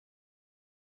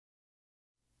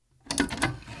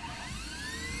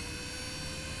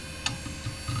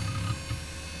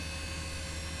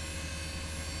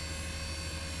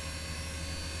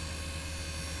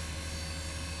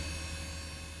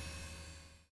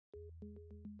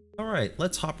Alright,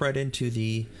 let's hop right into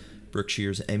the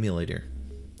Brookshear's emulator.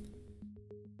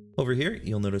 Over here,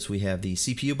 you'll notice we have the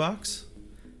CPU box,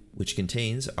 which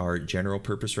contains our general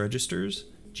purpose registers,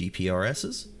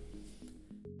 GPRSs.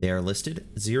 They are listed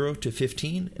 0 to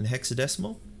 15 in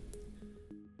hexadecimal.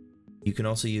 You can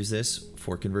also use this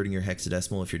for converting your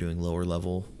hexadecimal if you're doing lower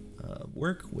level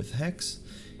work with hex.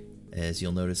 As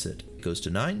you'll notice, it goes to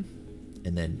 9,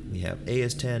 and then we have A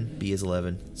is 10, B is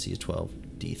 11, C is 12,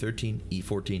 D 13, E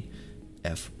 14,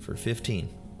 F for 15.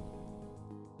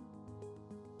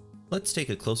 Let's take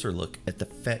a closer look at the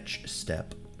fetch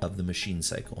step of the machine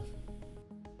cycle.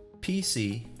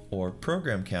 PC, or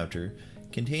program counter,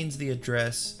 contains the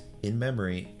address in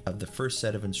memory of the first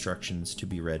set of instructions to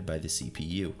be read by the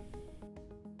CPU.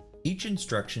 Each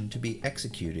instruction to be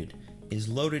executed is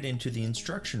loaded into the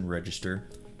instruction register,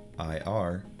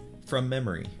 IR, from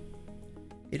memory.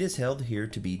 It is held here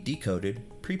to be decoded,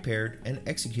 prepared, and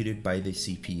executed by the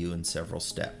CPU in several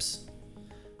steps.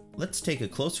 Let's take a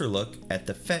closer look at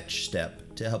the fetch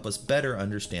step to help us better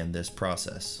understand this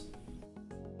process.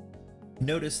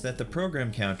 Notice that the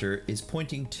program counter is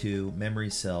pointing to memory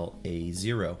cell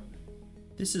A0.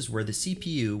 This is where the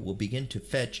CPU will begin to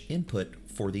fetch input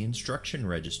for the instruction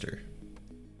register.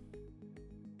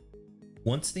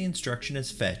 Once the instruction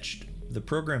is fetched, the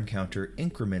program counter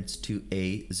increments to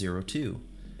A02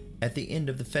 at the end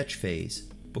of the fetch phase,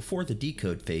 before the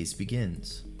decode phase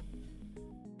begins.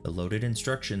 The loaded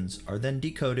instructions are then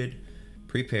decoded,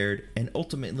 prepared, and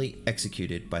ultimately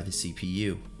executed by the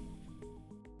CPU.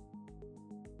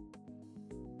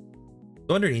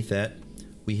 So underneath that,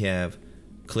 we have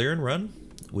clear and run,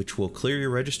 which will clear your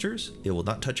registers. It will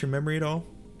not touch your memory at all.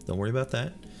 Don't worry about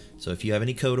that. So if you have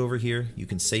any code over here, you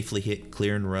can safely hit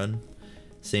clear and run.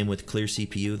 Same with clear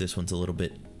CPU. This one's a little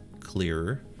bit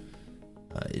clearer,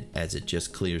 as it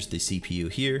just clears the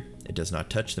CPU here. It does not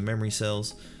touch the memory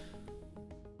cells.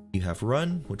 You have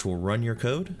run, which will run your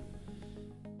code.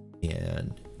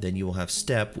 And then you will have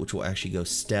step, which will actually go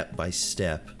step by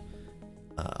step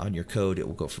on your code. It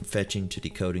will go from fetching to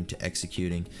decoding to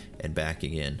executing and back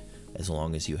again, as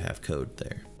long as you have code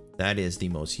there. That is the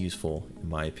most useful, in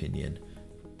my opinion,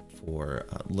 for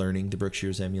learning the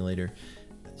Brookshear's emulator,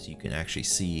 so you can actually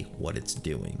see what it's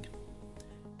doing.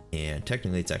 And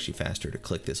technically it's actually faster to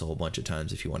click this a whole bunch of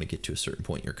times if you want to get to a certain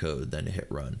point in your code than to hit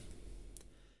run.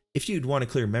 If you'd want to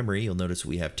clear memory, you'll notice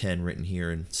we have 10 written here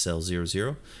in cell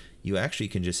 00. You actually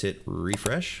can just hit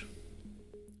refresh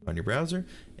on your browser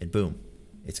and boom,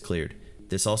 it's cleared.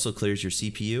 This also clears your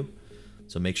CPU,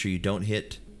 so make sure you don't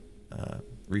hit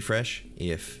refresh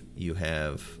if you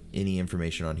have any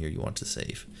information on here you want to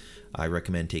save. I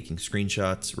recommend taking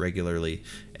screenshots regularly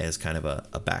as kind of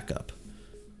a backup.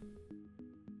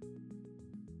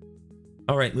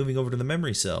 Alright, moving over to the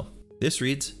memory cell. This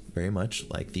reads very much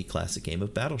like the classic game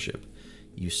of Battleship.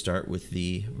 You start with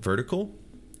the vertical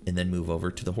and then move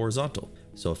over to the horizontal.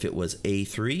 So if it was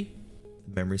A3,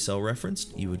 memory cell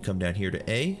referenced, you would come down here to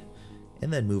A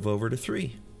and then move over to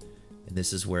 3. And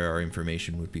this is where our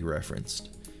information would be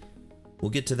referenced.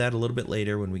 We'll get to that a little bit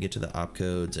later when we get to the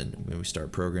opcodes, and when we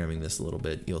start programming this a little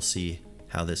bit, you'll see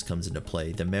how this comes into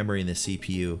play. The memory and the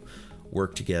CPU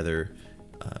work together,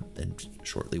 and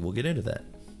shortly we'll get into that.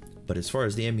 But as far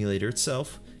as the emulator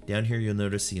itself, down here you'll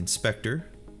notice the inspector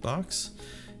box.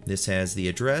 This has the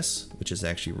address, which is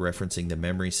actually referencing the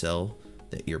memory cell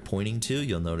that you're pointing to.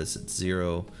 You'll notice it's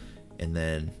 0 and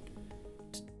then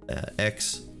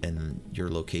X and your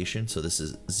location. So this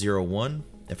is 0, 1.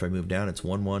 If I move down, it's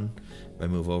 1, 1. If I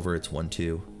move over, it's 1,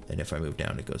 2. And if I move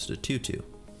down, it goes to 2, 2.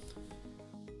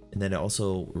 And then it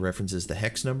also references the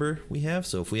hex number we have.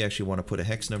 So if we actually want to put a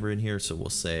hex number in here, so we'll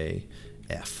say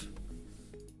F.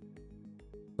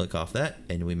 Click off that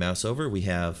and we mouse over. We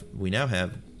now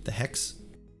have the hex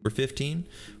for 15.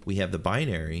 We have the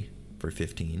binary for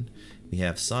 15. We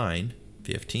have sign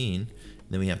 15. And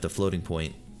then we have the floating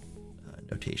point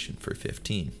notation for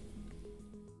 15.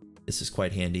 This is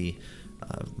quite handy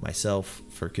myself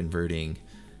for converting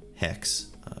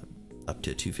hex up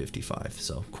to 255.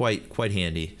 So quite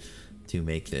handy to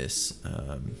make this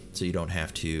so you don't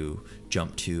have to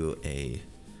jump to a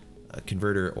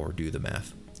converter or do the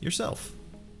math yourself.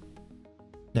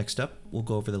 Next up, we'll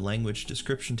go over the language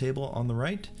description table on the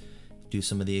right, do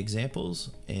some of the examples,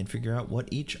 and figure out what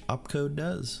each opcode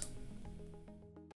does.